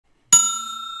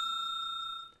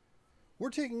We're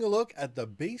taking a look at the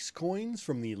base coins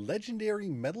from the Legendary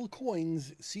Metal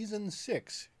Coins Season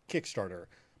 6 Kickstarter.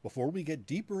 Before we get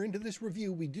deeper into this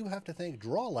review, we do have to thank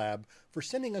Drawlab for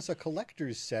sending us a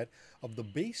collector's set of the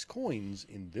base coins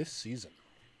in this season.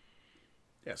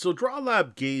 Yeah, so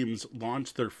Drawlab Games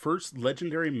launched their first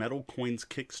Legendary Metal Coins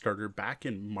Kickstarter back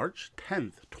in March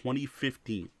 10th,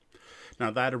 2015.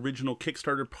 Now, that original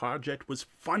Kickstarter project was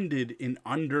funded in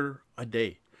under a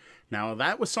day. Now,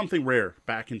 that was something rare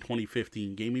back in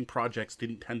 2015. Gaming projects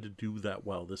didn't tend to do that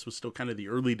well. This was still kind of the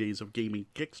early days of gaming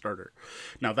Kickstarter.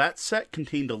 Now, that set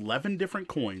contained 11 different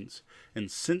coins,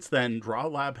 and since then,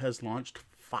 Drawlab has launched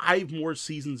 5 more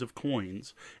seasons of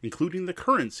coins, including the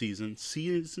current season,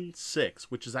 Season 6,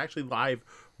 which is actually live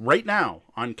right now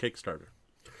on Kickstarter.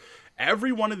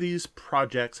 Every one of these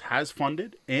projects has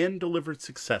funded and delivered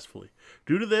successfully.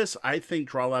 Due to this, I think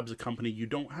Drawlab's a company you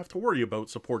don't have to worry about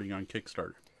supporting on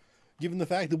Kickstarter. Given the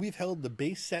fact that we've held the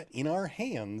base set in our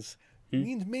hands,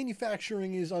 means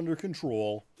manufacturing is under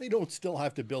control. They don't still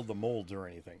have to build the molds or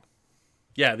anything.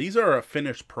 Yeah, these are a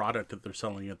finished product that they're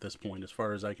selling at this point, as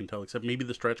far as I can tell, except maybe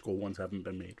the stretch goal ones haven't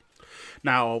been made.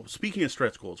 Now, speaking of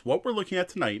stretch goals, what we're looking at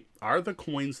tonight are the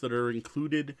coins that are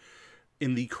included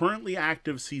in the currently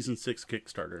active Season 6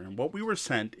 Kickstarter. And what we were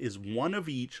sent is one of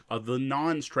each of the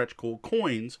non-stretch goal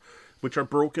coins, which are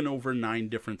broken over 9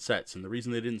 different sets. And the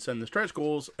reason they didn't send the stretch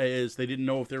goals is they didn't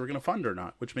know if they were going to fund or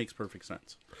not, which makes perfect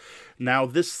sense. Now,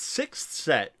 this 6th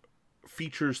set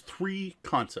features 3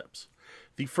 concepts.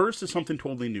 The first is something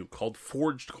totally new called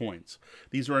Forged Coins.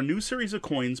 These are a new series of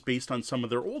coins based on some of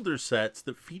their older sets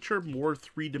that feature more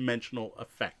 3-dimensional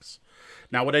effects.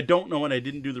 Now, what I don't know, and I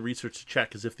didn't do the research to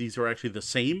check, is if these are actually the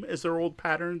same as their old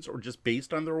patterns or just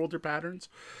based on their older patterns.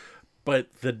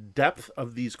 But the depth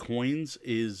of these coins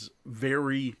is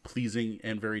very pleasing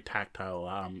and very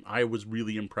tactile. I was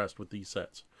really impressed with these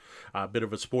sets. A bit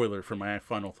of a spoiler for my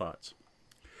final thoughts.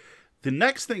 The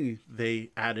next thing they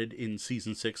added in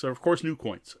Season 6 are, of course, new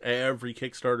coins. Every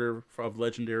Kickstarter of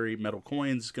Legendary Metal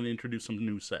Coins is going to introduce some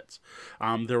new sets.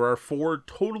 There are 4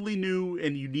 totally new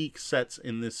and unique sets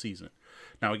in this season.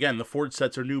 Now, again, the forged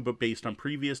sets are new, but based on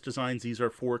previous designs, these are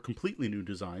 4 completely new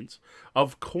designs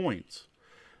of coins.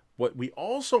 What we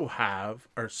also have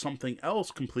are something else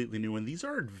completely new, and these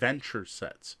are adventure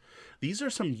sets. These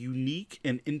are some unique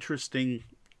and interesting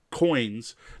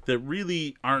coins that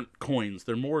really aren't coins.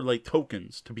 They're more like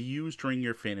tokens to be used during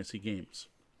your fantasy games.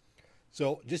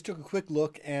 So just took a quick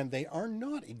look, and they are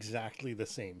not exactly the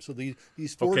same. So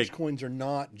these forged coins are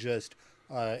not just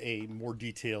a more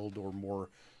detailed or more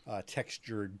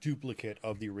textured duplicate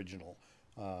of the original.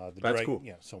 That's cool.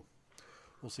 Yeah, so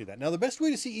we'll see that. Now, the best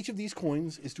way to see each of these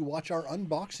coins is to watch our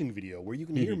unboxing video, where you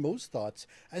can hear Mo's thoughts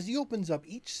as he opens up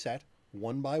each set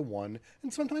one by one,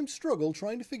 and sometimes struggle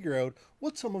trying to figure out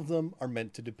what some of them are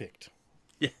meant to depict.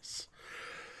 Yes.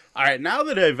 All right, now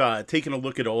that I've taken a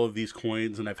look at all of these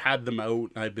coins and I've had them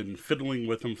out, and I've been fiddling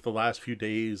with them for the last few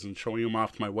days and showing them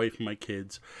off to my wife and my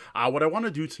kids, what I want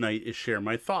to do tonight is share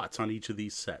my thoughts on each of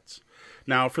these sets.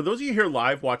 Now, for those of you here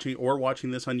live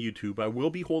watching this on YouTube, I will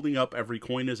be holding up every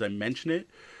coin as I mention it,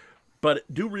 but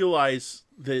do realize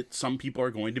that some people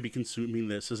are going to be consuming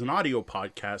this as an audio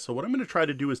podcast. So what I'm going to try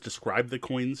to do is describe the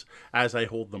coins as I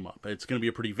hold them up. It's going to be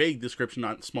a pretty vague description,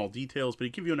 not small details, but to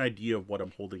give you an idea of what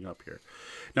I'm holding up here.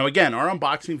 Now, again, our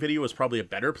unboxing video is probably a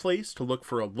better place to look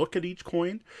for a look at each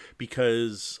coin,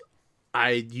 because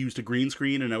I used a green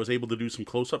screen and I was able to do some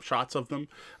close-up shots of them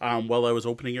while I was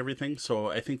opening everything. So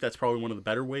I think that's probably one of the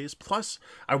better ways. Plus,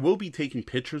 I will be taking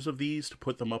pictures of these to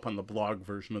put them up on the blog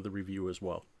version of the review as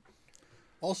well.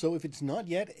 Also, if it's not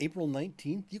yet April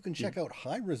 19th, you can check out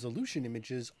high-resolution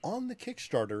images on the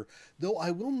Kickstarter, though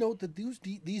I will note that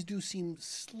these do seem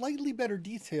slightly better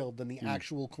detailed than the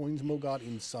actual coins Mo got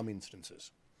in some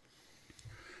instances.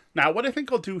 Now, what I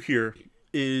think I'll do here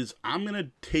is I'm going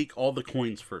to take all the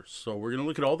coins first. So we're going to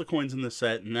look at all the coins in the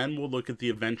set, and then we'll look at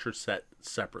the adventure set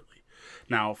separately.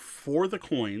 Now, for the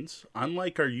coins,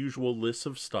 unlike our usual lists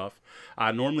of stuff,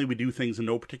 normally we do things in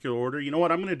no particular order. You know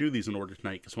what? I'm going to do these in order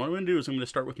tonight, because what I'm going to do is I'm going to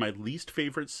start with my least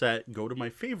favorite set, go to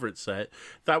my favorite set,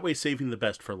 that way saving the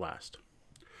best for last.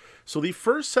 So the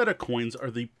first set of coins are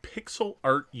the pixel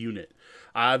art unit.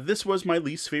 This was my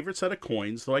least favorite set of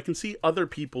coins, though I can see other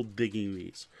people digging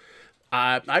these.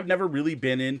 I've never really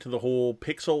been into the whole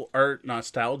pixel art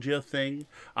nostalgia thing.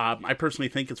 I personally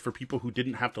think it's for people who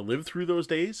didn't have to live through those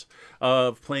days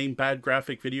of playing bad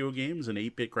graphic video games and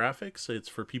 8-bit graphics. It's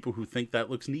for people who think that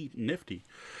looks neat and nifty.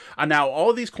 Now, all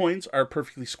of these coins are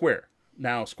perfectly square.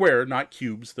 Now, square, not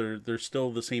cubes. They're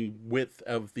still the same width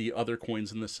of the other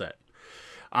coins in the set.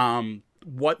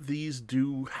 what these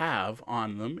do have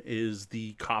on them is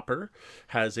the copper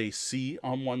has a C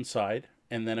on one side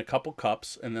and then a couple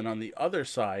cups, and then on the other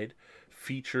side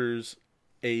features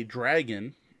a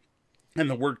dragon and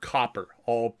the word copper,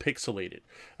 all pixelated.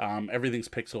 Everything's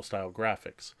pixel style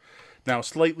graphics. Now,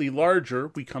 slightly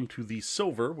larger, we come to the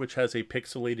silver, which has a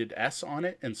pixelated S on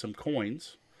it and some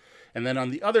coins. And then on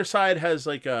the other side has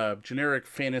like a generic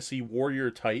fantasy warrior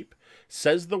type,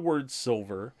 says the word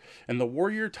silver, and the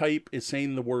warrior type is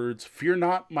saying the words, "Fear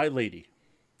not, my lady."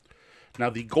 Now,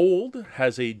 the gold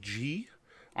has a G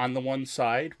on the one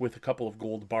side with a couple of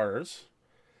gold bars.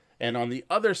 And on the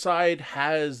other side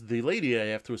has the lady, I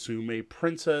have to assume, a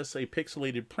princess, a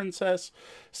pixelated princess,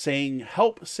 saying,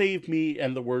 "Help, save me,"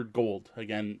 and the word gold.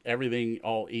 Again, everything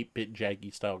all 8-bit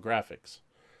jaggy style graphics.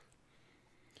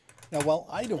 Now, while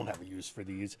I don't have a use for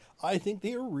these, I think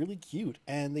they are really cute,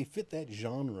 and they fit that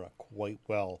genre quite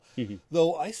well.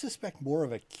 Though I suspect more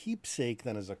of a keepsake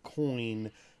than as a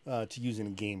coin to use in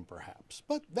a game, perhaps.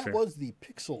 But that was the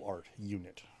pixel art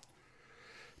unit.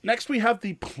 Next, we have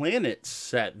the planet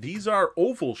set. These are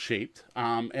oval shaped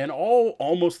and all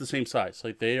almost the same size.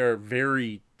 Like, they are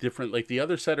very different. Like, the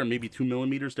other set are maybe 2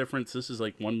 millimeters difference. This is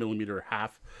like 1 millimeter,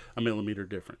 half a millimeter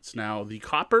difference. Now, the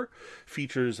copper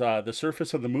features the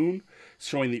surface of the moon,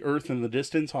 showing the Earth in the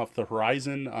distance off the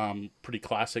horizon. Pretty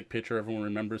classic picture everyone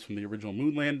remembers from the original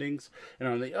moon landings. And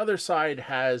on the other side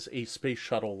has a space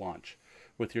shuttle launch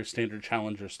with your standard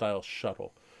Challenger style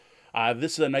shuttle.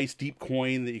 This is a nice deep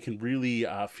coin that you can really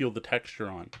feel the texture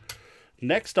on.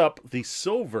 Next up, the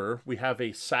silver, we have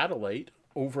a satellite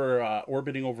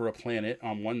orbiting over a planet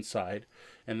on one side.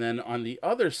 And then on the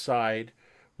other side,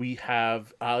 we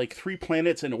have like 3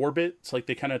 planets in orbit. It's like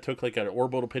they kind of took like an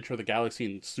orbital picture of the galaxy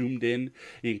and zoomed in.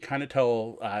 You can kind of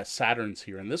tell Saturn's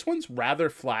here. And this one's rather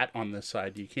flat on this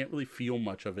side. You can't really feel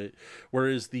much of it.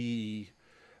 Whereas the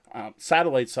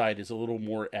satellite side is a little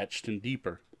more etched and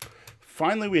deeper.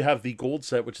 Finally, we have the gold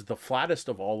set, which is the flattest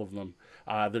of all of them.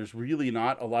 There's really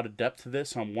not a lot of depth to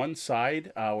this. On one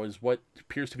side is what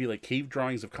appears to be like cave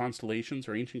drawings of constellations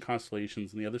or ancient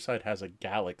constellations, and the other side has a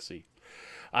galaxy.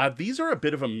 These are a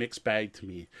bit of a mixed bag to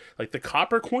me. Like, the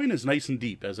copper coin is nice and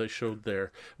deep, as I showed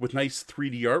there, with nice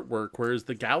 3D artwork, whereas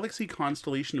the galaxy,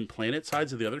 constellation, and planet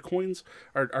sides of the other coins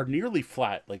are nearly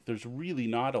flat. Like, there's really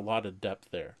not a lot of depth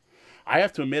there. I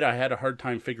have to admit I had a hard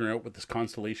time figuring out what this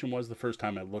constellation was the first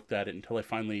time I looked at it until I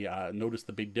finally noticed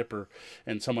the Big Dipper,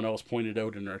 and someone else pointed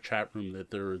out in our chat room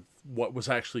that what was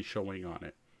actually showing on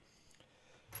it.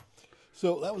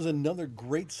 So that was another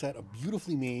great set of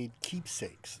beautifully made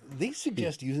keepsakes. They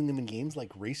suggest using them in games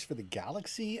like Race for the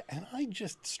Galaxy, and I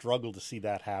just struggle to see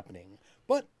that happening.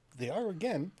 But they are,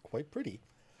 again, quite pretty.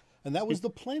 And that was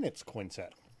the Planets coin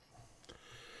set.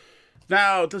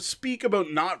 Now, to speak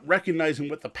about not recognizing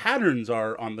what the patterns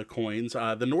are on the coins,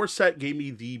 the Norse set gave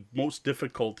me the most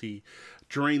difficulty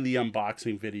during the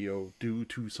unboxing video due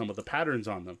to some of the patterns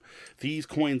on them. These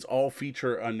coins all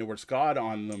feature a Norse god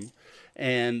on them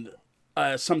and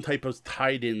some type of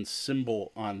tied-in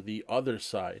symbol on the other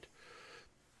side.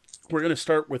 We're going to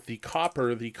start with the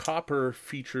copper. The copper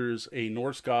features a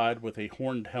Norse god with a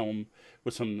horned helm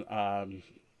with some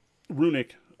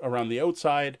runic around the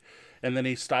outside, and then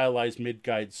a stylized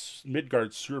Midgard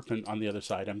serpent on the other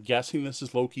side. I'm guessing this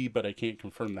is Loki, but I can't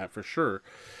confirm that for sure.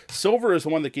 Silver is the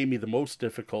one that gave me the most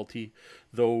difficulty,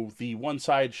 though the one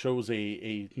side shows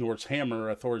a Norse hammer,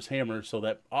 a Thor's hammer, so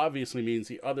that obviously means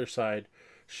the other side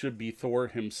should be Thor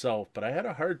himself. But I had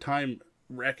a hard time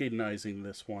recognizing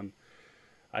this one.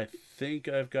 I think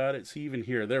I've got it. See, even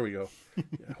here. There we go.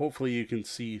 Hopefully you can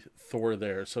see Thor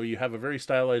there. So you have a very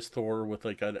stylized Thor with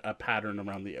like a pattern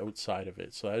around the outside of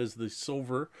it. So that is the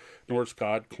silver Norse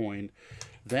god coin.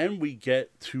 Then we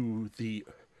get to the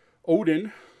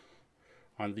Odin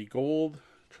on the gold.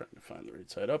 Trying to find the right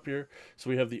side up here. So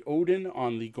we have the Odin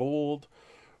on the gold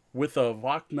with a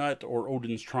Vaknut or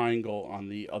Odin's triangle on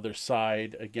the other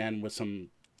side. Again, with some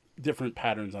different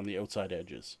patterns on the outside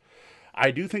edges.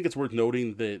 I do think it's worth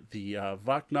noting that the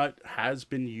Vaknut has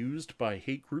been used by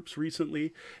hate groups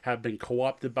recently, have been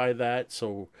co-opted by that,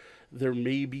 so there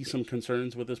may be some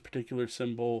concerns with this particular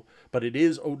symbol, but it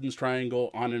is Odin's triangle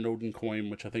on an Odin coin,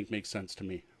 which I think makes sense to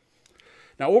me.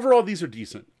 Now, overall, these are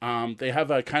decent. They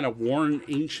have a kind of worn,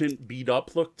 ancient,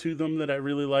 beat-up look to them that I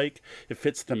really like. It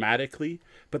fits thematically,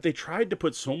 but they tried to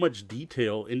put so much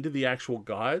detail into the actual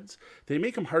gods, they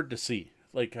make them hard to see.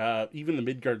 Like, even the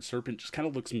Midgard serpent just kind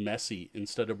of looks messy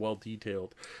instead of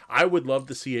well-detailed. I would love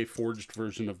to see a forged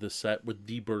version of this set with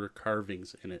deeper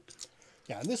carvings in it.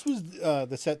 Yeah, and this was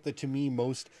the set that to me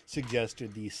most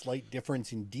suggested the slight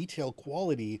difference in detail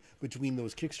quality between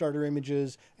those Kickstarter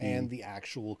images and the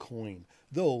actual coin.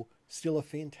 Though, Still a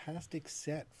fantastic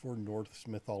set for Norse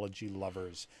mythology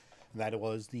lovers. And that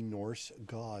was the Norse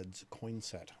Gods coin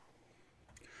set.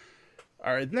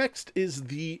 All right, next is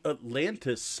the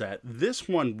Atlantis set. This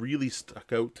one really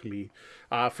stuck out to me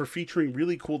for featuring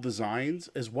really cool designs,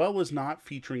 as well as not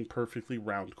featuring perfectly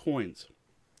round coins.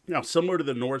 Now, similar to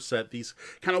the Norse set, these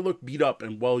kind of look beat up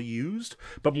and well used,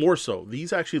 but more so,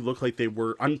 these actually look like they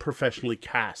were unprofessionally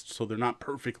cast, so they're not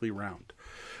perfectly round.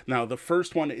 Now, the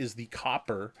first one is the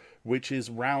copper, which is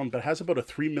round, but has about a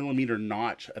 3mm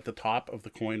notch at the top of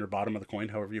the coin or bottom of the coin,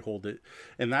 however you hold it.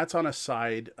 And that's on a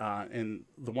side, and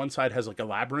the one side has like a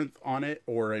labyrinth on it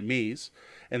or a maze.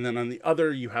 And then on the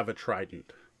other, you have a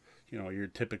trident, you know, your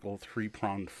typical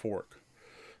three-pronged fork.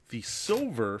 The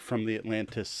silver from the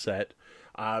Atlantis set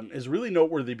is really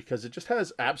noteworthy because it just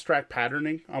has abstract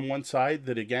patterning on one side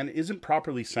that, again, isn't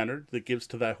properly centered. That gives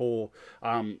to that whole,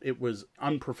 it was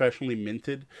unprofessionally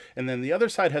minted. And then the other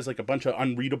side has like a bunch of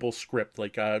unreadable script.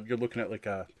 Like you're looking at like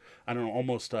a, I don't know,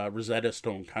 almost a Rosetta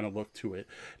Stone kind of look to it.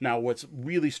 Now, what's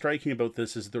really striking about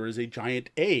this is there is a giant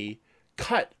A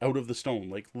cut out of the stone.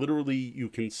 Like literally you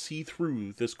can see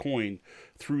through this coin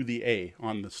through the A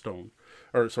on the stone,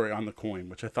 or sorry, on the coin,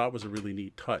 which I thought was a really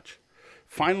neat touch.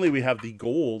 Finally, we have the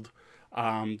gold.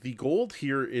 The gold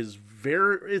here is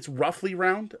it's roughly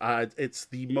round. It's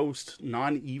the most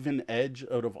non-even edge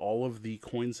out of all of the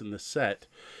coins in the set.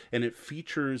 And it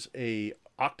features a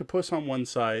octopus on one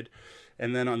side.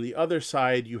 And then on the other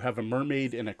side, you have a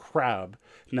mermaid and a crab.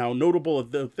 Now, notable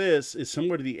of this is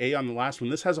similar to the A on the last one.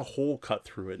 This has a hole cut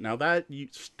through it. Now, that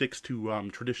sticks to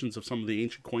traditions of some of the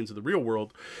ancient coins of the real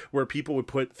world, where people would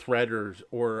put thread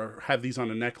or have these on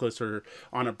a necklace or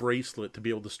on a bracelet to be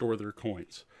able to store their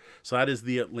coins. So that is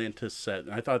the Atlantis set.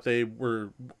 And I thought they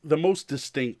were the most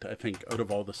distinct, I think, out of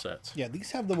all the sets. Yeah,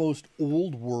 these have the most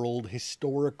old world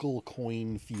historical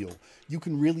coin feel. You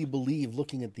can really believe,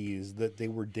 looking at these, that they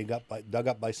were dug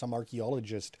up by some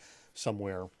archaeologist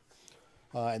somewhere.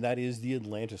 And that is the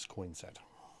Atlantis coin set.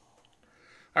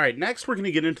 All right, next we're going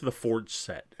to get into the forged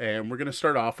set, and we're going to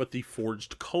start off with the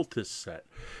forged cultist set.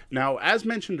 Now, as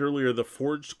mentioned earlier, the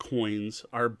forged coins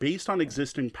are based on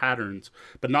existing patterns,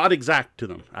 but not exact to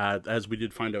them, as we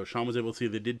did find out. Sean was able to see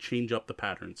they did change up the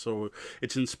patterns. So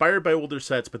it's inspired by older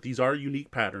sets, but these are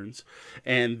unique patterns,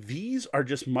 and these are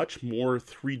just much more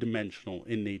three-dimensional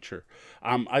in nature.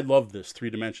 I love this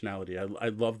three-dimensionality. I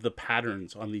love the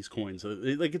patterns on these coins.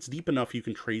 Like, it's deep enough you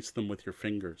can trace them with your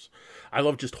fingers. I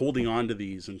love just holding on to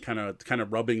these and kind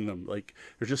of rubbing them. Like,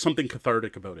 there's just something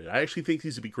cathartic about it. I actually think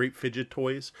these would be great fidget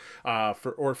toys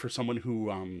for someone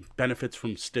who benefits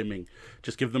from stimming.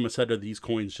 Just give them a set of these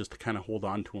coins just to kind of hold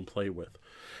on to and play with.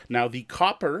 Now, the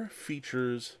copper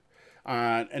features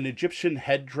an Egyptian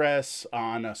headdress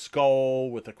on a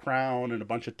skull with a crown and a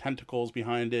bunch of tentacles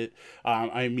behind it.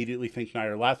 I immediately think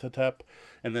Nyarlathotep.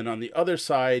 And then on the other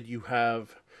side, you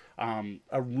have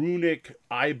a runic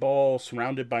eyeball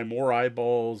surrounded by more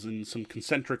eyeballs and some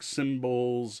concentric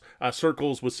symbols,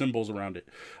 circles with symbols around it.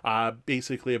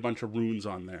 Basically a bunch of runes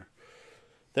on there.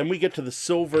 Then we get to the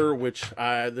silver, which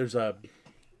there's a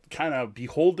kind of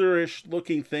beholderish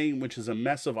looking thing, which is a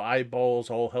mess of eyeballs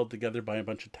all held together by a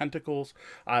bunch of tentacles.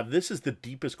 This is the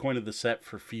deepest coin of the set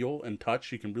for feel and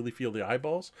touch. You can really feel the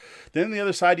eyeballs. Then on the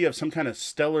other side, you have some kind of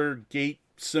stellar gate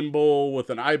symbol with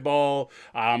an eyeball.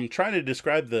 I'm trying to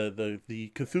describe the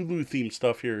Cthulhu themed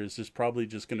stuff here is just probably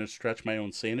just going to stretch my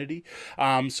own sanity.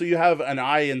 So you have an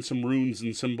eye and some runes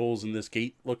and symbols in this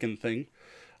gate looking thing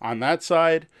on that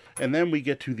side. And then we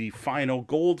get to the final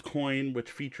gold coin,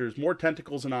 which features more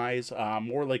tentacles and eyes,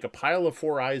 more like a pile of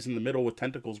 4 eyes in the middle with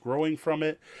tentacles growing from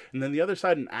it. And then the other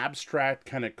side, an abstract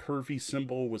kind of curvy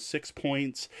symbol with 6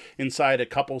 points inside a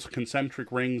couple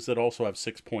concentric rings that also have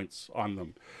 6 points on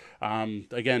them.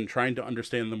 Again, trying to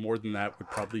understand them more than that would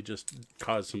probably just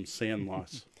cause some sand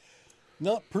loss.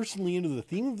 Not personally into the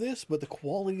theme of this, but the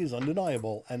quality is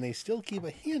undeniable, and they still keep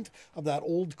a hint of that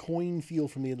old coin feel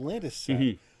from the Atlantis set.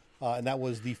 Mm-hmm. And that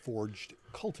was the forged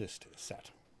cultist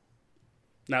set.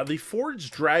 Now, the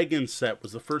Forged Dragon set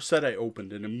was the first set I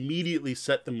opened and immediately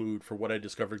set the mood for what I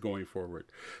discovered going forward.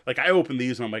 Like, I opened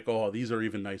these and I'm like, oh, these are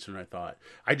even nicer than I thought.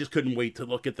 I just couldn't wait to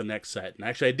look at the next set. And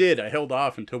actually I did. I held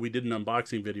off until we did an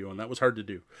unboxing video, and that was hard to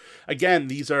do. Again,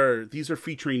 these are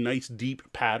featuring nice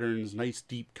deep patterns, nice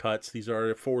deep cuts. These are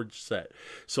a forged set.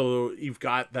 So you've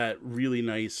got that really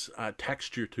nice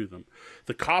texture to them.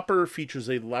 The copper features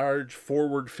a large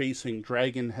forward-facing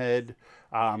dragon head,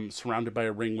 surrounded by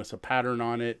a ring with a pattern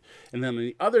on it. And then on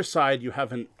the other side, you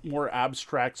have a more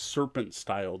abstract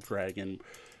serpent-style dragon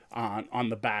on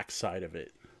the back side of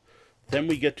it. Then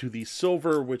we get to the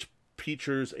silver, which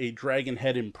features a dragon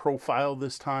head in profile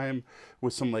this time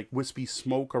with some like wispy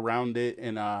smoke around it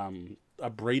and a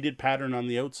braided pattern on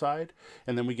the outside.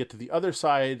 And then we get to the other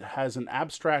side, has an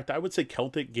abstract, I would say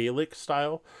Celtic Gaelic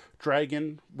style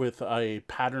dragon with a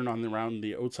pattern around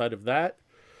the outside of that.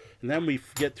 And then we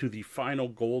get to the final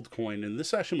gold coin, and this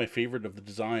is actually my favorite of the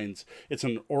designs. It's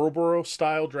an Ouroboros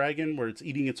style dragon where it's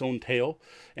eating its own tail,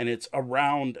 and it's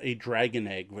around a dragon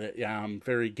egg,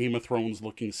 very Game of Thrones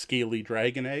looking scaly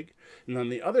dragon egg. And on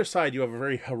the other side you have a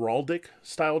very heraldic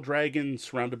style dragon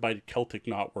surrounded by Celtic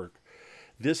knotwork.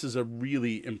 This is a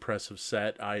really impressive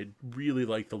set. I really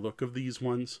like the look of these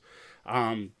ones.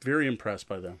 Very impressed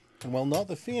by them. And while not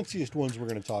the fanciest ones we're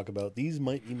going to talk about, these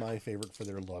might be my favorite for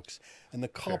their looks. And the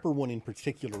copper one in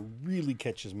particular really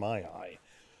catches my eye.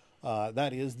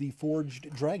 That is the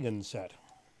Forged Dragon set.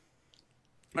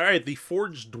 All right, the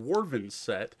Forged Dwarven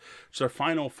set, which is our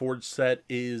final Forged set,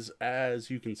 is, as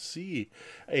you can see,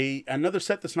 another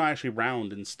set that's not actually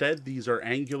round. Instead, these are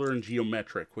angular and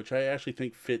geometric, which I actually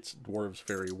think fits dwarves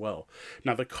very well.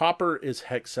 Now, the copper is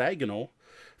hexagonal,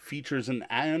 features an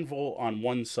anvil on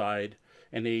one side,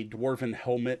 and a dwarven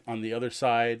helmet on the other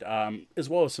side, as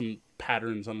well as some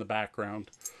patterns on the background.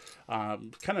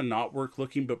 Kind of knotwork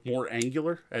looking, but more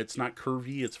angular. It's not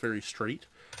curvy, it's very straight.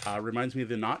 Reminds me of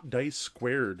the Not Dice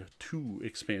Squared 2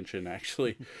 expansion,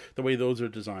 actually, the way those are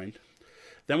designed.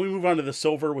 Then we move on to the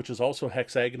silver, which is also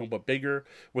hexagonal but bigger,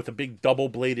 with a big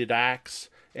double-bladed axe,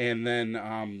 and then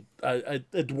a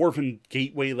dwarven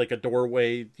gateway, like a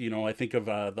doorway. You know, I think of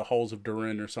the Halls of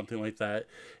Durin or something like that.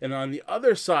 And on the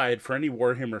other side, for any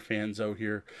Warhammer fans out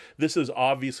here, this is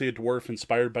obviously a dwarf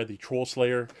inspired by the Troll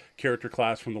Slayer character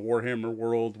class from the Warhammer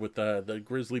world, with the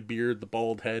grizzly beard, the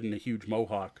bald head, and a huge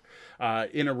mohawk,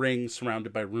 in a ring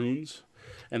surrounded by runes.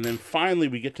 And then finally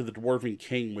we get to the Dwarven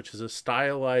King, which is a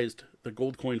stylized, the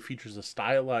gold coin features a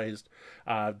stylized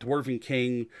Dwarven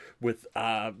King with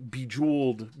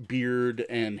bejeweled beard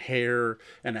and hair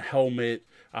and a helmet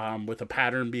with a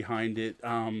pattern behind it.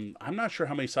 I'm not sure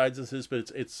how many sides this is,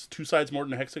 but it's 2 sides more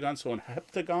than a hexagon, so an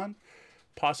heptagon,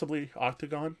 possibly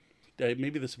octagon.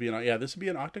 Maybe this would be this would be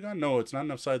an octagon? No, it's not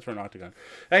enough sides for an octagon.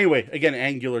 Anyway, again,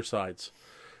 angular sides.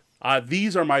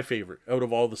 These are my favorite out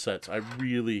of all the sets. I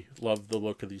really love the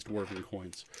look of these Dwarven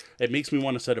coins. It makes me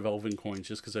want a set of Elven coins,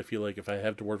 just because I feel like if I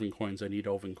have Dwarven coins, I need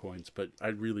Elven coins. But I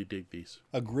really dig these.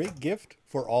 A great gift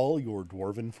for all your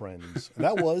Dwarven friends. And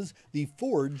that was the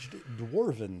Forged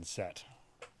Dwarven set.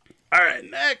 All right,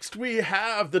 next we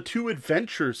have the 2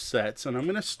 adventure sets, and I'm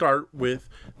going to start with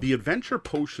the adventure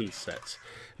potion sets.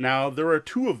 Now, there are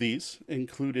 2 of these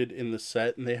included in the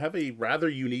set, and they have a rather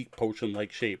unique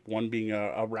potion-like shape, one being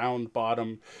a round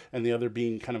bottom and the other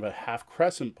being kind of a half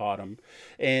crescent bottom.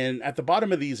 And at the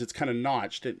bottom of these, it's kind of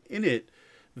notched, and in it,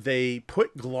 they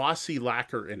put glossy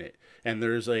lacquer in it. And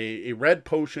there's a red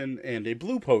potion and a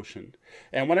blue potion.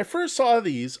 And when I first saw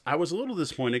these, I was a little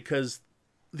disappointed because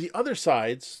the other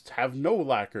sides have no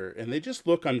lacquer, and they just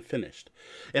look unfinished.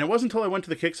 And it wasn't until I went to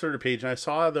the Kickstarter page and I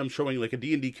saw them showing like a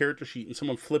D&D character sheet and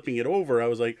someone flipping it over, I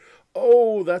was like,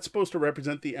 oh, that's supposed to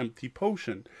represent the empty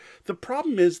potion. The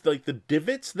problem is, like, the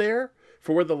divots there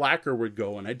for where the lacquer would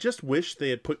go, and I just wish they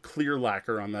had put clear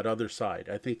lacquer on that other side.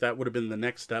 I think that would have been the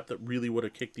next step that really would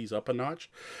have kicked these up a notch,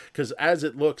 because as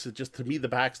it looks, it just, to me, the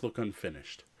backs look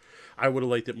unfinished. I would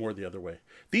have liked it more the other way.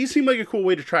 These seem like a cool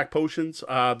way to track potions.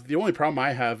 The only problem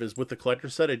I have is with the collector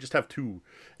set, I just have 2.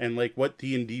 And like, what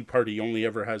D&D party only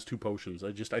ever has 2 potions?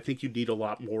 I think you'd need a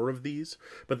lot more of these.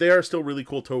 But they are still really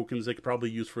cool tokens they could probably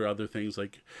use for other things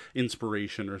like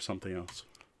inspiration or something else.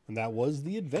 And that was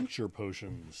the adventure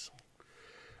potions.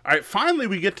 All right, finally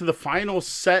we get to the final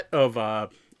set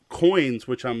of coins,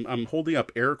 which I'm holding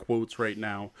up air quotes right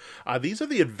now. These are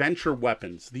the adventure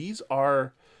weapons. These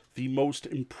are the most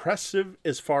impressive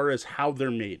as far as how they're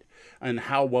made and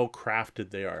how well crafted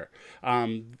they are.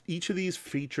 Each of these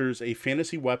features a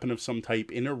fantasy weapon of some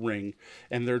type in a ring,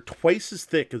 and they're twice as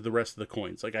thick as the rest of the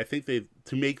coins. Like, I think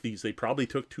to make these, they probably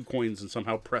took 2 coins and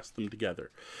somehow pressed them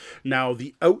together. Now,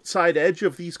 the outside edge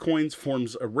of these coins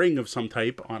forms a ring of some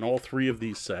type on all 3 of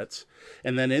these sets,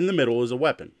 and then in the middle is a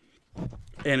weapon.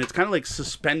 And it's kind of like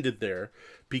suspended there,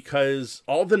 because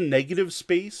all the negative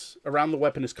space around the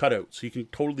weapon is cut out, so you can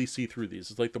totally see through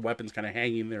these. It's like the weapon's kind of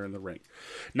hanging there in the ring.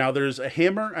 Now, there's a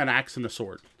hammer, an axe, and a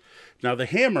sword. Now, the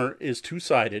hammer is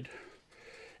 2-sided,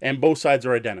 and both sides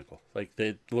are identical. Like,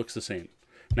 it looks the same.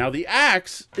 Now, the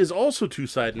axe is also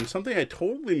 2-sided, and something I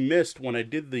totally missed when I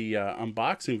did the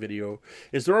unboxing video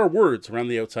is there are words around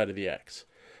the outside of the axe.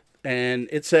 And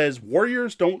it says,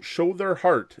 warriors don't show their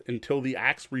heart until the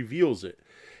axe reveals it.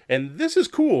 And this is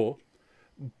cool,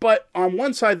 But on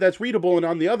one side that's readable, and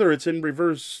on the other it's in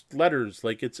reverse letters,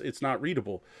 like it's not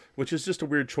readable, which is just a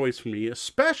weird choice for me,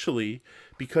 especially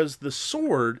because the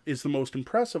sword is the most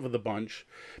impressive of the bunch,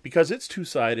 because it's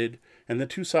two-sided and the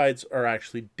two sides are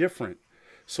actually different.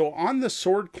 So on the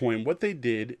sword coin, what they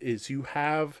did is you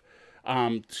have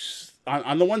on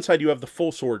the one side you have the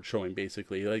full sword showing,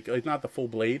 basically, like not the full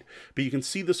blade, but you can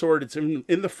see the sword. It's in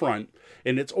the front,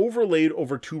 and it's overlaid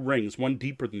over two rings, one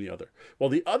deeper than the other.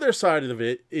 While the other side of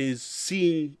it is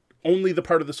seeing only the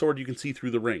part of the sword you can see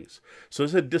through the rings. So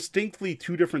there's a distinctly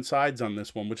two different sides on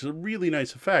this one, which is a really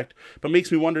nice effect, but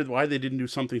makes me wonder why they didn't do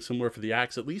something similar for the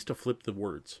axe, at least to flip the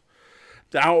words.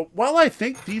 Now, while I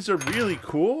think these are really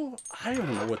cool, I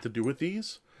don't know what to do with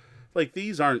these. Like,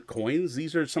 these aren't coins.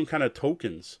 These are some kind of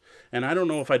tokens. And I don't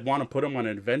know if I'd want to put them on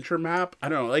an adventure map. I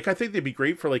don't know. Like, I think they'd be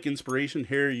great for, like, inspiration.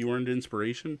 Here, you earned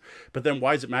inspiration. But then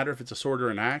why does it matter if it's a sword or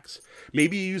an axe?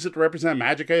 Maybe you use it to represent a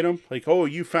magic item. Like, oh,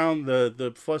 you found the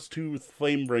 +2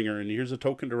 Flamebringer, and here's a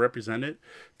token to represent it.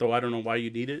 Though I don't know why you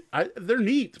need it. They're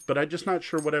neat, but I'm just not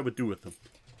sure what I would do with them.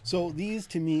 So these,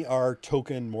 to me, are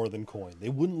token more than coin. They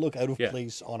wouldn't look out of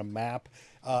place on a map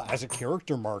as a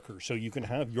character marker. So you can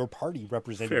have your party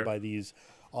represented by these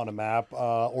on a map,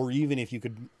 or even if you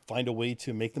could find a way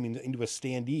to make them into a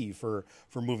standee for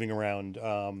moving around.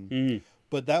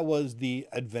 But that was the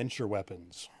adventure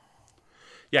weapons.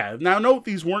 Yeah, now note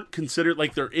these weren't considered,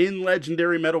 like, they're in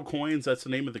Legendary Metal Coins. That's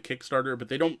the name of the Kickstarter, but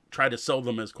they don't try to sell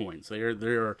them as coins.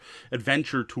 They're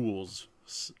adventure tools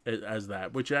as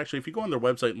that, which actually, if you go on their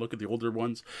website and look at the older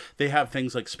ones, they have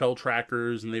things like spell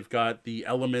trackers, and they've got the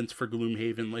elements for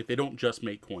Gloomhaven. Like, they don't just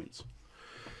make coins.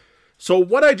 So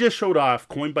what I just showed off,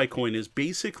 coin by coin, is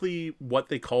basically what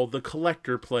they call the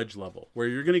collector pledge level, where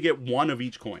you're going to get one of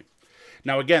each coin.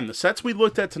 Now, again, the sets we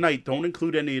looked at tonight don't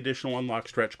include any additional unlock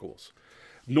stretch goals.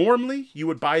 Normally, you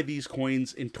would buy these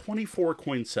coins in 24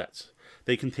 coin sets.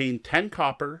 They contain 10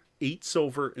 copper, 8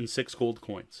 silver, and 6 gold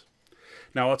coins.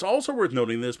 Now, it's also worth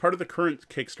noting that as part of the current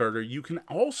Kickstarter, you can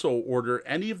also order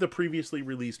any of the previously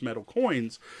released metal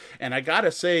coins. And I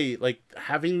gotta say, like,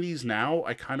 having these now,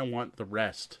 I kind of want the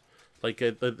rest. Like,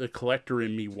 the collector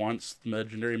in me wants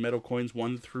Legendary Metal Coins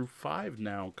 1 through 5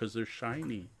 now, because they're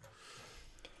shiny.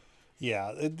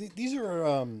 Yeah, these are...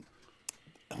 wow,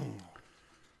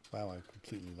 I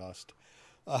completely lost.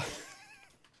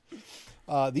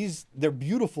 They're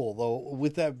beautiful, though.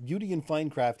 With that beauty and fine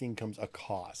crafting comes a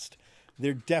cost.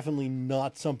 They're definitely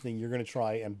not something you're going to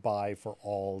try and buy for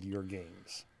all your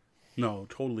games. No,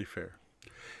 totally fair.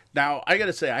 Now, I got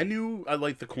to say, I knew I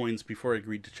liked the coins before I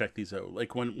agreed to check these out.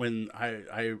 Like, when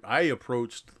I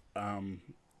approached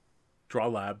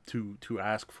Drawlab to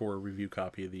ask for a review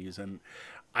copy of these, and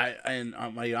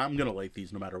I'm like, I'm gonna like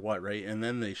these no matter what, right? And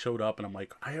then they showed up, and I'm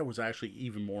like, I was actually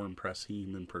even more impressed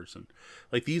seeing them in person.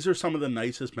 Like, these are some of the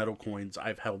nicest metal coins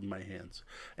I've held in my hands,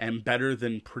 and better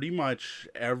than pretty much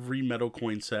every metal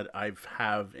coin set I've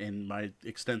have in my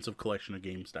extensive collection of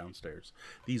games downstairs.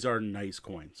 These are nice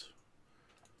coins.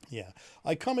 Yeah,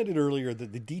 I commented earlier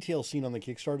that the detail seen on the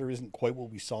Kickstarter isn't quite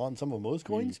what we saw on some of most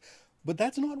coins, but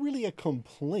that's not really a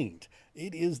complaint.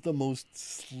 It is the most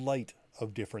slight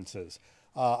of differences.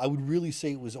 I would really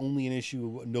say it was only an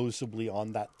issue noticeably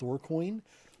on that Thor coin.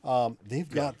 They've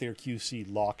got their QC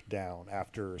locked down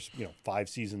after 5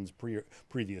 seasons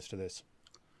previous to this.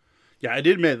 Yeah, I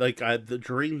did admit, like,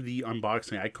 during the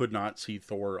unboxing, I could not see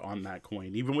Thor on that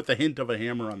coin. Even with the hint of a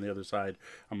hammer on the other side,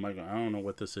 I'm like, I don't know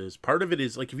what this is. Part of it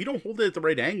is, like, if you don't hold it at the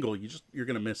right angle, you're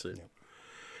going to miss it. Yeah.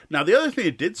 Now, the other thing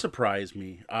that did surprise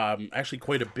me, actually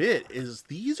quite a bit, is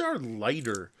these are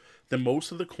lighter than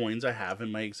most of the coins I have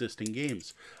in my existing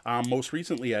games. Most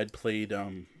recently, I'd played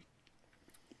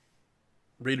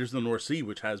Raiders of the North Sea,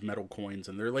 which has metal coins,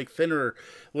 and they're like thinner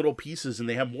little pieces, and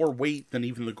they have more weight than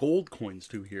even the gold coins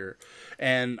do here.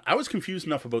 And I was confused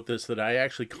enough about this that I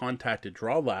actually contacted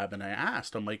Drawlab, and I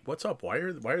asked, I'm like, what's up? Why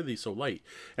are these so light?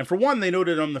 And for one, they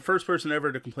noted I'm the first person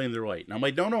ever to complain they're light. And I'm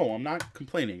like, no, I'm not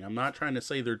complaining. I'm not trying to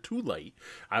say they're too light.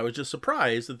 I was just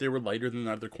surprised that they were lighter than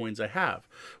the other coins I have.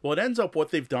 Well, it ends up what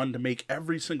they've done to make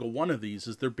every single one of these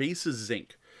is their base is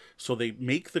zinc. So they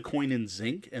make the coin in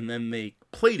zinc, and then they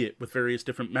plate it with various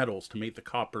different metals to make the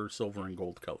copper, silver, and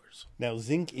gold colors. Now,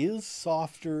 zinc is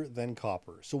softer than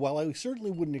copper. So while I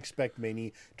certainly wouldn't expect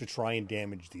many to try and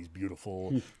damage these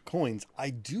beautiful coins,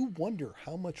 I do wonder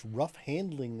how much rough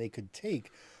handling they could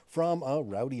take from a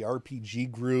rowdy RPG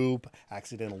group,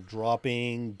 accidental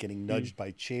dropping, getting nudged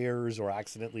by chairs, or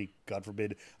accidentally, God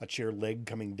forbid, a chair leg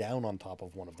coming down on top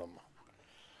of one of them.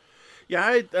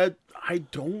 Yeah, I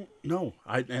don't know.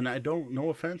 No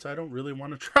offense, I don't really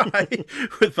want to try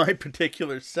with my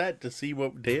particular set to see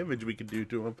what damage we can do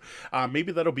to them.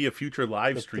 Maybe that'll be a future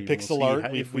live stream. The pixel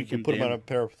art, if we can put them on a damage.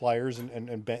 pair of pliers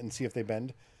and bend and see if they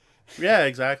bend. Yeah,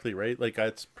 exactly, right? Like,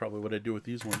 that's probably what I do with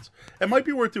these ones. It might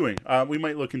be worth doing. We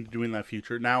might look into doing that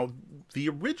future. Now, the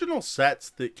original sets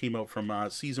that came out from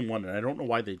Season 1, and I don't know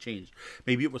why they changed.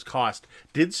 Maybe it was cost.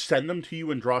 Did send them to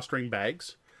you in drawstring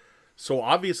bags. So,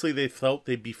 obviously, they felt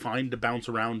they'd be fine to bounce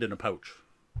around in a pouch.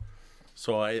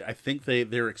 So, I think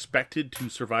they're expected to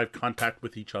survive contact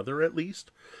with each other, at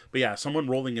least. But yeah, someone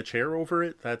rolling a chair over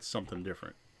it, that's something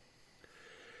different.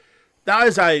 Now,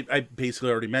 as I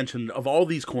basically already mentioned, of all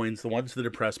these coins, the ones that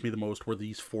impressed me the most were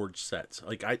these forged sets.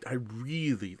 Like, I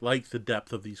really like the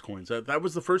depth of these coins. That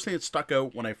was the first thing that stuck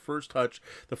out when I first touched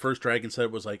the first Dragon set.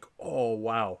 It was like, oh,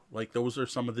 wow. Like, those are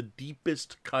some of the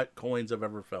deepest cut coins I've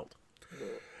ever felt.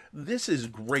 This is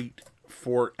great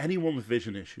for anyone with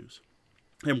vision issues.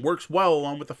 And works well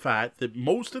along with the fact that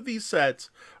most of these sets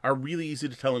are really easy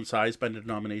to tell in size by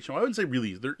denomination. Well, I wouldn't say really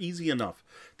easy. They're easy enough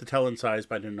to tell in size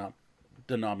by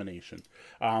denomination,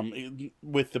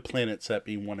 with the planet set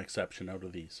being one exception out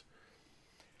of these.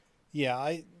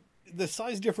 Yeah, the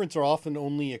size difference are often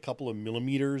only a couple of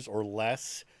millimeters or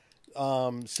less.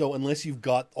 So unless you've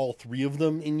got all three of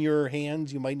them in your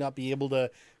hands, you might not be able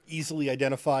to easily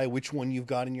identify which one you've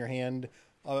got in your hand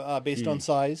based on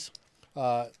size.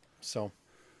 Yeah,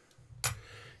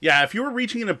 if you were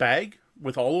reaching in a bag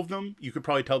with all of them, you could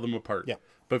probably tell them apart. Yeah.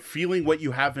 But feeling what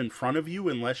you have in front of you,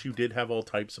 unless you did have all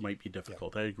types, it might be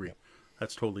difficult. Yeah. I agree. Yeah.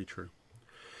 That's totally true.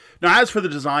 Now, as for the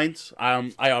designs,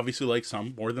 I obviously like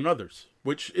some more than others,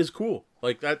 which is cool.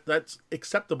 Like, that's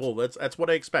acceptable. That's what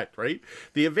I expect, right?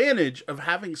 The advantage of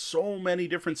having so many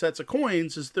different sets of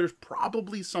coins is there's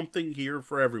probably something here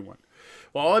for everyone.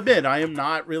 Well, I'll admit, I am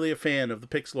not really a fan of the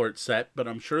pixel art set, but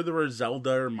I'm sure there are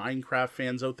Zelda or Minecraft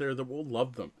fans out there that will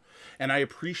love them. And I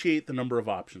appreciate the number of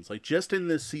options. Like, just in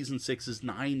this Season 6 is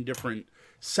 9 different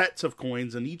sets of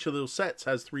coins, and each of those sets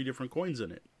has 3 different coins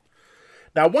in it.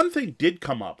 Now, one thing did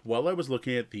come up while I was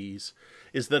looking at these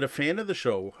is that a fan of the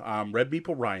show, Red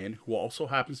Meeple Ryan, who also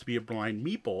happens to be a blind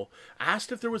meeple,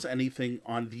 asked if there was anything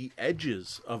on the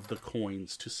edges of the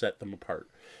coins to set them apart.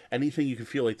 Anything you can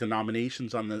feel like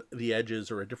denominations on the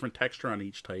edges or a different texture on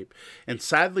each type. And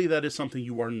sadly, that is something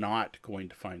you are not going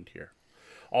to find here.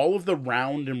 All of the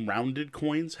round and rounded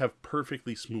coins have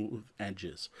perfectly smooth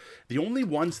edges. The only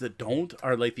ones that don't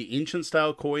are like the ancient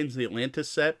style coins, the Atlantis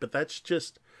set, but that's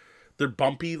just... they're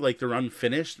bumpy, like they're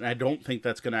unfinished, and I don't think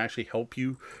that's going to actually help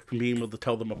you from being able to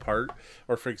tell them apart.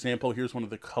 Or, for example, here's one of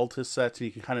the cultist sets, and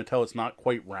you can kind of tell it's not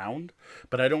quite round,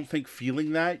 but I don't think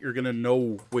feeling that, you're going to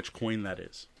know which coin that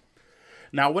is.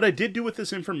 Now, what I did do with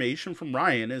this information from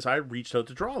Ryan is I reached out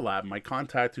to Drawlab, my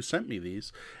contact who sent me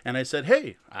these, and I said,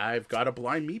 hey, I've got a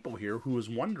blind meeple here who is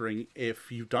wondering if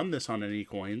you've done this on any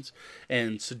coins,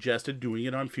 and suggested doing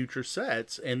it on future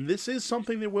sets, and this is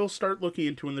something that we'll start looking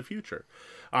into in the future.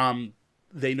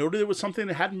 They noted it was something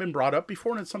that hadn't been brought up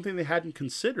before, and it's something they hadn't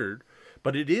considered,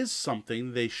 but it is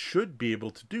something they should be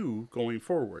able to do going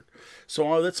forward.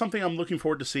 So that's something I'm looking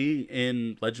forward to seeing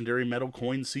in Legendary Metal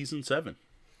Coins Season 7.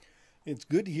 It's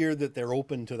good to hear that they're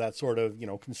open to that sort of,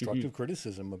 constructive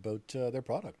criticism about their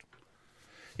product.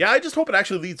 Yeah, I just hope it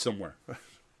actually leads somewhere.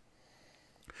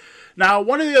 Now,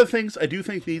 one of the other things I do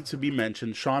think needs to be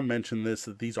mentioned, Sean mentioned this,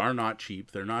 that these are not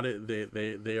cheap. They're not,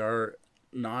 they are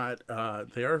not,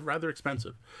 they are rather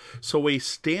expensive. So a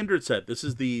standard set, this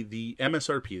is the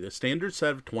MSRP, the standard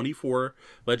set of 24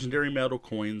 Legendary Metal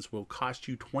Coins will cost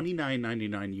you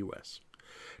 $29.99 US.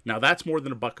 Now, that's more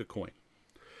than $1 a coin.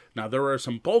 Now, there are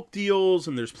some bulk deals,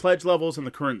 and there's pledge levels in the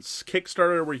current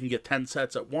Kickstarter where you can get 10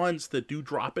 sets at once that do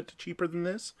drop it to cheaper than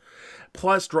this.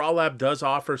 Plus, Drawlab does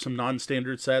offer some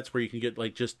non-standard sets where you can get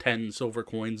like just 10 silver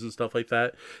coins and stuff like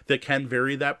that can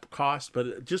vary that cost.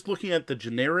 But just looking at the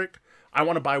generic, I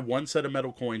want to buy one set of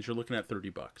metal coins, you're looking at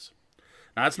 $30.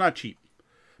 Now, that's not cheap,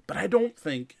 but I don't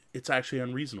think it's actually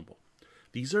unreasonable.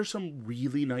 These are some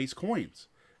really nice coins.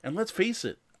 And let's face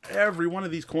it, every one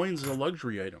of these coins is a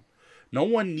luxury item. No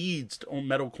one needs to own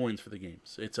metal coins for the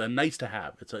games. It's a nice to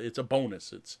have. It's a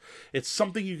bonus. It's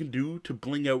something you can do to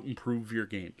bling out and improve your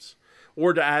games,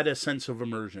 or to add a sense of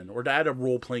immersion, or to add a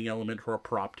role-playing element or a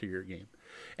prop to your game.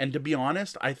 And to be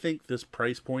honest, I think this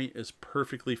price point is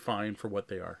perfectly fine for what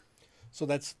they are. So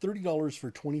that's $30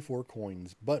 for 24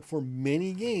 coins, but for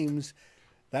many games,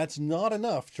 that's not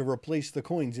enough to replace the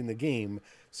coins in the game.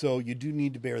 So you do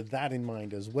need to bear that in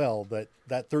mind as well, that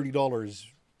 $30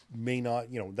 may not,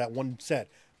 that one set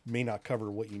may not cover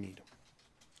what you need.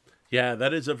 Yeah,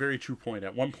 that is a very true point.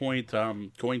 At one point,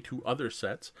 going to other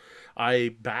sets,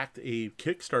 I backed a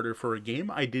Kickstarter for a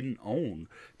game I didn't own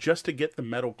just to get the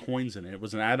metal coins in it. It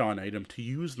was an add-on item to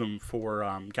use them for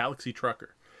Galaxy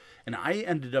Trucker. And I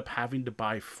ended up having to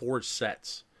buy 4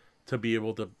 sets to be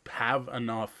able to have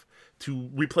enough to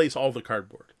replace all the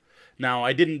cardboard. Now,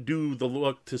 I didn't do the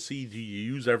look to see do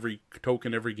you use every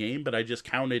token every game, but I just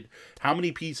counted how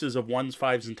many pieces of 1s,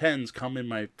 5s, and 10s come in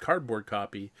my cardboard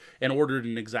copy and ordered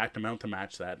an exact amount to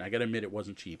match that. And I got to admit, it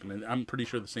wasn't cheap. And I'm pretty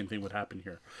sure the same thing would happen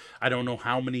here. I don't know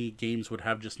how many games would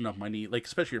have just enough money, like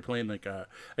especially you're playing like a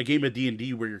game of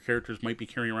D&D where your characters might be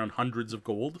carrying around hundreds of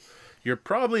gold. You're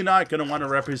probably not going to want to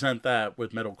represent that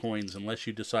with metal coins unless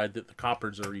you decide that the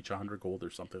coppers are each 100 gold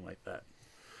or something like that.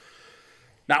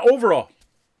 Now, overall,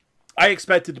 I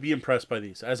expected to be impressed by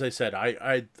these. As I said,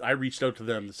 I reached out to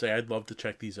them to say I'd love to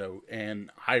check these out, and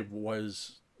I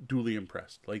was duly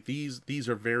impressed. Like, these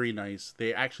are very nice.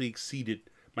 They actually exceeded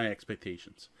my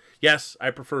expectations. Yes,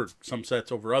 I preferred some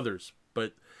sets over others,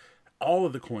 but all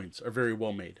of the coins are very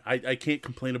well made. I can't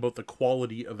complain about the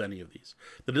quality of any of these.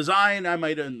 The design, I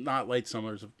might have not liked some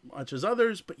as much as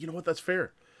others, but you know what? That's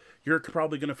fair. You're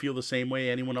probably going to feel the same way.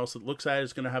 Anyone else that looks at it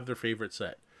is going to have their favorite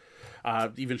set.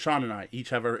 Even Sean and I each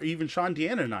have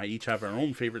Deanna and I each have our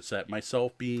own favorite set.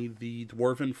 Myself being the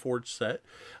Dwarven Forge set,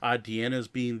 Deanna's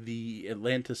being the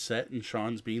Atlantis set, and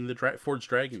Sean's being the Forged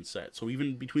Dragon set. So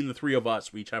even between the 3 of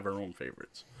us, we each have our own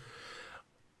favorites.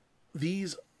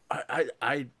 These,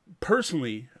 I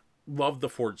personally love the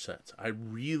Forge sets. I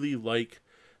really like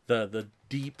the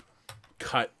deep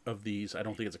cut of these. I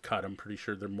don't think it's a cut. I'm pretty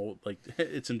sure they're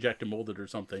it's injected molded or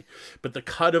something. But the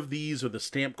cut of these, or the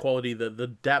stamp quality, the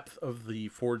depth of the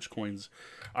forged coins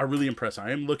are really impressive. I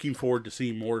am looking forward to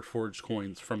seeing more forged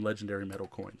coins from Legendary Metal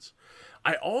Coins.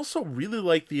 I also really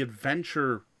like the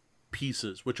adventure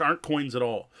pieces, which aren't coins at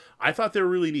all. I thought they were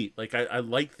really neat. Like, I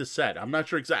like the set. I'm not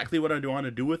sure exactly what I want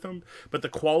to do with them, but the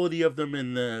quality of them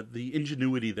and the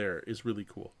ingenuity there is really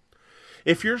cool.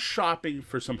 If you're shopping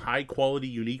for some high-quality,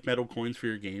 unique metal coins for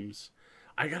your games,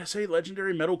 I gotta say,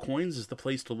 Legendary Metal Coins is the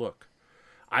place to look.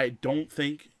 I don't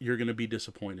think you're going to be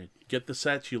disappointed. Get the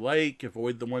sets you like,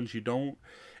 avoid the ones you don't,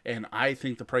 and I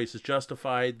think the price is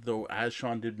justified, though, as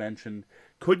Sean did mention,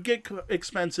 could get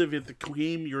expensive if the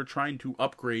game you're trying to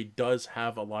upgrade does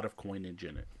have a lot of coinage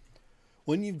in it.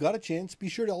 When you've got a chance, be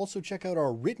sure to also check out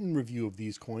our written review of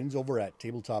these coins over at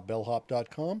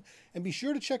tabletopbellhop.com, and be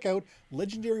sure to check out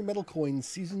Legendary Metal Coins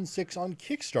Season 6 on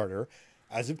Kickstarter.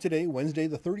 As of today, Wednesday,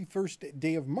 the 31st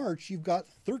day of March, you've got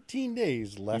 13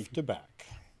 days left to back.